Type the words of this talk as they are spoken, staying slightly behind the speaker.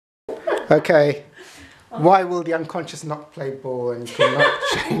Okay. Why will the unconscious not play ball and you cannot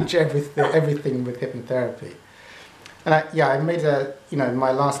change everything with hypnotherapy? And I made in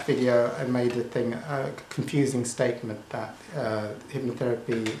my last video, I made a confusing statement that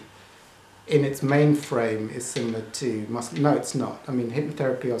hypnotherapy in its main frame is similar to no, it's not. I mean,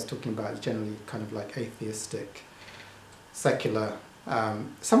 hypnotherapy I was talking about is generally kind of like atheistic, secular.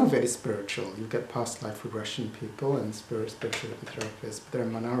 Some of it is spiritual. You get past life regression people and spiritual hypnotherapists, but they're a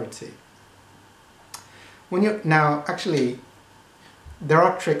minority. Actually, there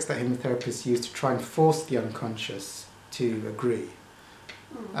are tricks that hypnotherapists use to try and force the unconscious to agree.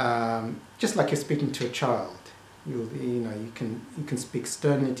 Just like you're speaking to a child, you can speak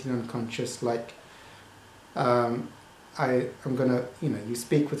sternly to the unconscious, like you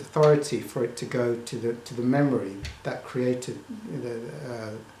speak with authority for it to go to the memory that created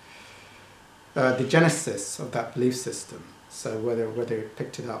the genesis of that belief system. So whether it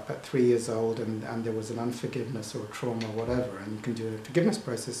picked it up at 3 years old and there was an unforgiveness or a trauma or whatever, and you can do a forgiveness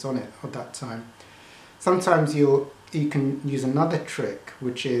process on it at that time. Sometimes you can use another trick,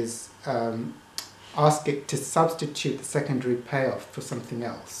 which is ask it to substitute the secondary payoff for something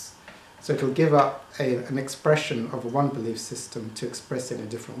else. So it'll give up an expression of one belief system to express it in a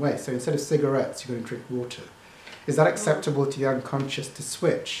different way. So instead of cigarettes, you're going to drink water. Is that acceptable to the unconscious to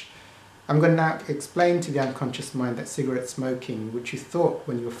switch? I'm going to now explain to the unconscious mind that cigarette smoking, which you thought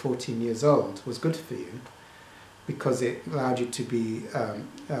when you were 14 years old was good for you, because it allowed you to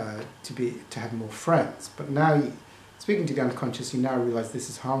have more friends. But now, speaking to the unconscious, you now realise this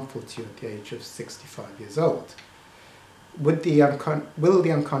is harmful to you at the age of 65 years old. Will the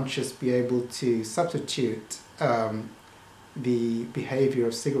unconscious be able to substitute the behaviour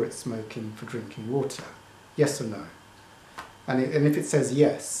of cigarette smoking for drinking water? Yes or no? And if it says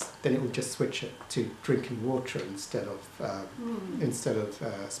yes, then it will just switch it to drinking water instead of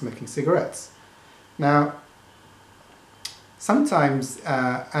smoking cigarettes. Now, sometimes,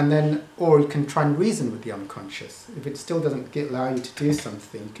 or you can try and reason with the unconscious. If it still doesn't allow you to do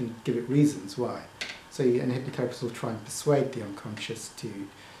something, you can give it reasons why. So and hypnotherapists will try and persuade the unconscious to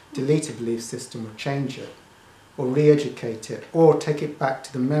delete a belief system or change it, or re-educate it, or take it back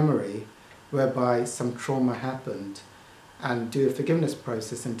to the memory whereby some trauma happened, and do a forgiveness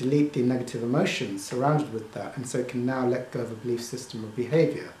process and delete the negative emotions surrounded with that, and so it can now let go of a belief system or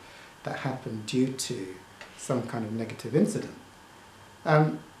behaviour that happened due to some kind of negative incident.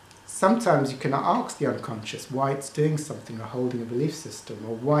 Sometimes you can ask the unconscious why it's doing something or holding a belief system,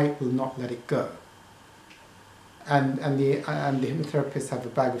 or why it will not let it go. And the hypnotherapists have a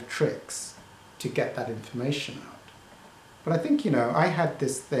bag of tricks to get that information out. But I think, I had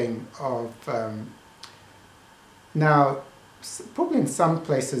this thing of, now, probably in some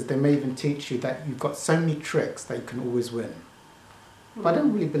places they may even teach you that you've got so many tricks that you can always win. But I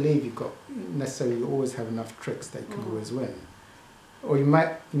don't really believe you always have enough tricks that you can always win. Or you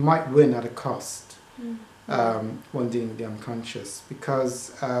might win at a cost when dealing with the unconscious.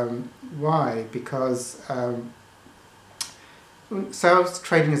 Because, why? Because, so I was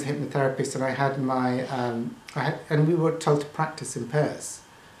training as a hypnotherapist, and I had and we were told to practice in pairs,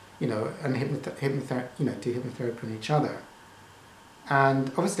 and do hypnotherapy on each other.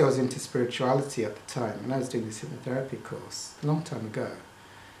 And obviously I was into spirituality at the time, and I was doing this hypnotherapy course a long time ago.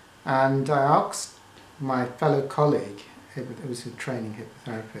 And I asked my fellow colleague, who was a training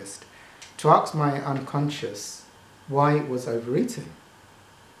hypnotherapist, to ask my unconscious why it was overeating.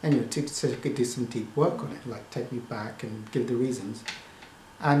 And so he could do some deep work on it, like take me back and give the reasons.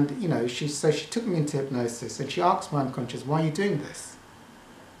 And she took me into hypnosis, and she asked my unconscious, "Why are you doing this?"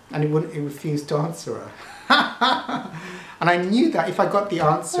 And it refused to answer her. And I knew that if I got the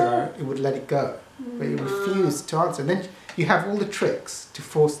answer, it would let it go. But it refused to answer. And then you have all the tricks to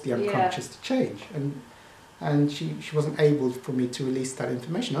force the unconscious to change. And she wasn't able for me to release that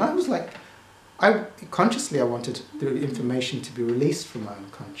information. And I was like, consciously I wanted the information to be released from my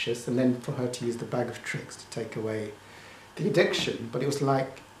unconscious, and then for her to use the bag of tricks to take away the addiction. But it was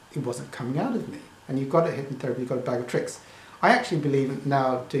like, it wasn't coming out of me. And you've got a hypnotherapy, you've got a bag of tricks. I actually believe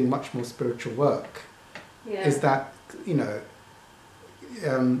now, doing much more spiritual work, is that,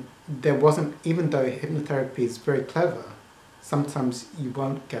 there wasn't, even though hypnotherapy is very clever, sometimes you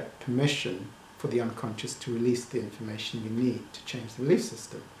won't get permission for the unconscious to release the information you need to change the belief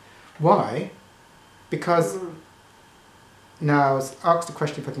system. Why? Because now I was asked a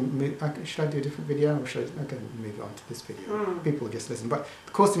question if I can move, should I do a different video, or should I move on to this video? People will just listen. But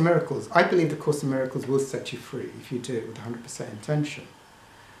the Course in Miracles, I believe the Course in Miracles will set you free if you do it with 100% intention.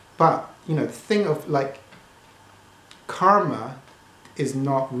 But, the thing of karma is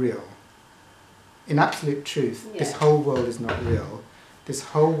not real. In absolute truth, this whole world is not real. this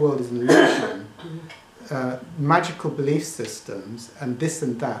whole world is an illusion, magical belief systems and this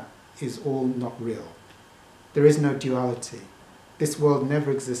and that is all not real. There is no duality. This world never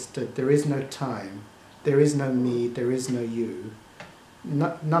existed. There is no time. There is no me. There is no you.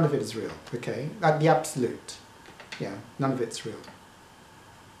 None of it is real, okay? At the absolute. Yeah, none of it's real.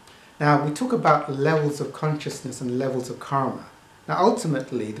 Now, we talk about levels of consciousness and levels of karma. Now,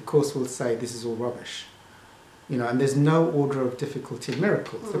 ultimately, the Course will say this is all rubbish. You know, and there's no order of difficulty in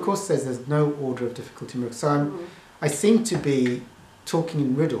miracles. The Course says there's no order of difficulty in miracles. So I seem to be talking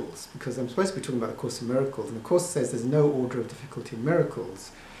in riddles because I'm supposed to be talking about the Course in Miracles, and the Course says there's no order of difficulty in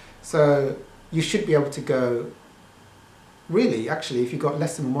miracles. So you should be able to go, really, actually, if you got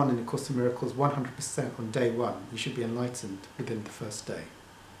lesson 1 in the Course in Miracles 100% on day 1, you should be enlightened within the first day.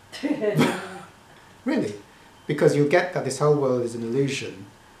 Really, because you'll get that this whole world is an illusion,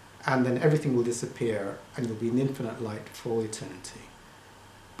 and then everything will disappear, and you'll be in infinite light for all eternity.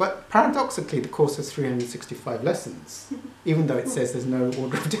 But paradoxically, the Course has 365 lessons, even though it says there's no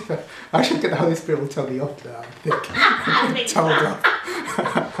order of difference. I should get the Holy Spirit will tell me off now, I think. Told off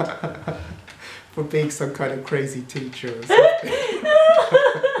for being some kind of crazy teacher or something.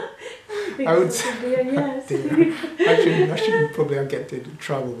 I would say, yes. I shouldn't probably get into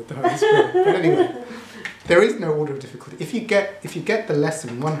trouble with the Holy Spirit. But anyway, there is no order of difficulty. If you get the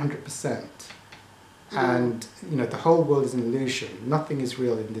lesson 100%, and you know the whole world is an illusion, nothing is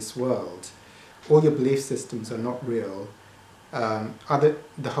real in this world, all your belief systems are not real,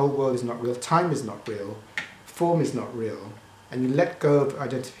 the whole world is not real, time is not real, form is not real, and you let go of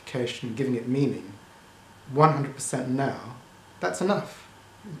identification, giving it meaning, 100% now, that's enough.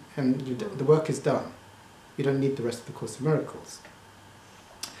 And the work is done. You don't need the rest of the Course in Miracles.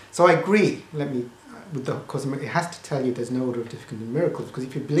 So I agree, with the Course in Miracles, it has to tell you there's no order of difficulty in miracles, because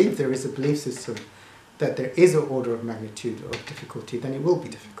if you believe there is a belief system that there is an order of magnitude of difficulty, then it will be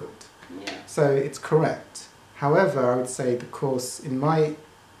difficult. Yeah. So it's correct. However, I would say the Course, in my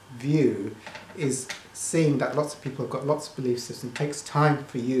view, is seeing that lots of people have got lots of belief systems. It takes time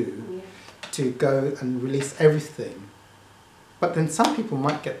for you to go and release everything. But then some people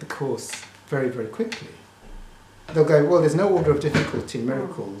might get the Course very, very quickly. They'll go, well, there's no order of difficulty in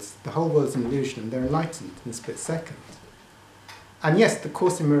miracles. The whole world's an illusion, and they're enlightened in a split second. And yes, the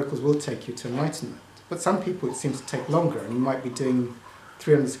Course in Miracles will take you to enlightenment. But some people it seems to take longer, and you might be doing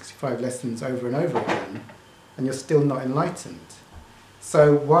 365 lessons over and over again, and you're still not enlightened.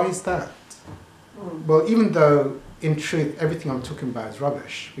 So why is that? Well, even though in truth everything I'm talking about is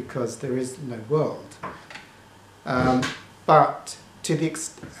rubbish, because there is no world, but to the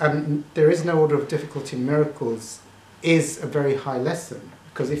and there is no order of difficulty in miracles is a very high lesson,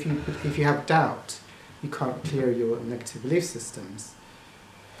 because if you have doubt, you can't clear your negative belief systems.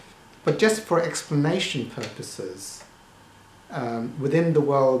 But just for explanation purposes, within the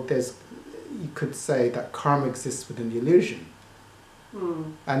world, you could say that karma exists within the illusion.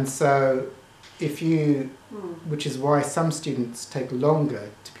 And so, which is why some students take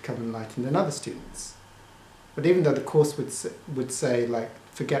longer to become enlightened than other students. But even though the Course would say, like,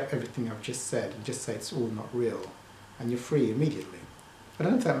 forget everything I've just said and just say it's all not real, and you're free immediately. I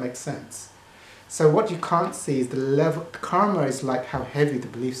don't know if that makes sense. So what you can't see is the level. Karma is like how heavy the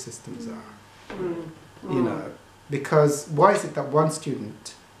belief systems are. You know, because why is it that one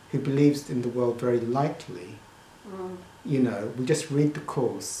student who believes in the world very lightly, you know, will just read the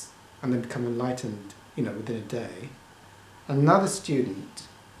Course and then become enlightened, you know, within a day? Another student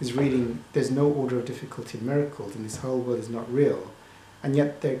is reading, there's no order of difficulty in miracles, and this whole world is not real, and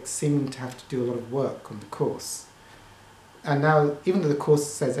yet they're seeming to have to do a lot of work on the Course. And now, even though the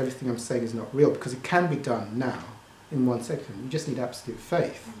Course says everything I'm saying is not real, because it can be done now, in 1 second, you just need absolute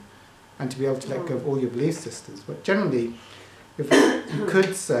faith, and to be able to let go of all your belief systems. But generally, you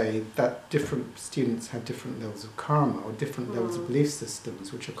could say that different students have different levels of karma, or different levels of belief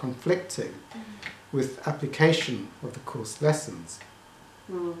systems, which are conflicting with application of the Course lessons.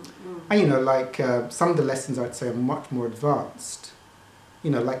 And you know, like some of the lessons I'd say are much more advanced.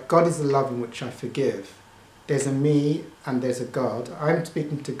 You know, like God is the love in which I forgive. There's a me and there's a God. I'm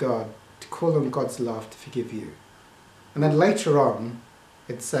speaking to God to call on God's love to forgive you. And then later on,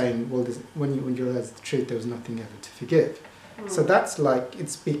 it's saying, well, when you realize the truth, there was nothing ever to forgive. So that's like,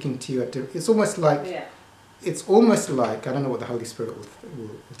 it's speaking to you. It's almost like, I don't know what the Holy Spirit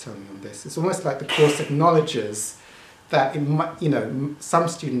will tell me on this. It's almost like the Course acknowledges that you know, some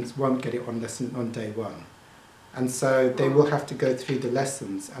students won't get it on day 1. And so they will have to go through the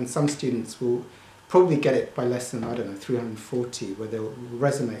lessons, and some students will probably get it by lesson, I don't know, 340, where they'll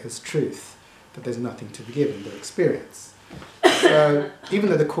resonate as truth, that there's nothing to forgive in their experience. So even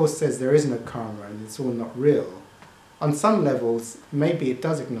though the Course says there is no karma and it's all not real, on some levels, maybe it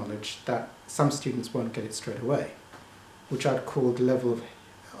does acknowledge that some students won't get it straight away, which I'd call the level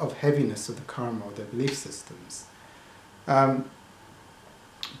of heaviness of the karma or their belief systems.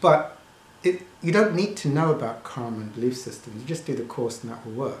 But you don't need to know about karma and belief systems. You just do the course and that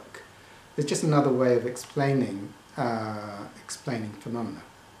will work. It's just another way of explaining phenomena.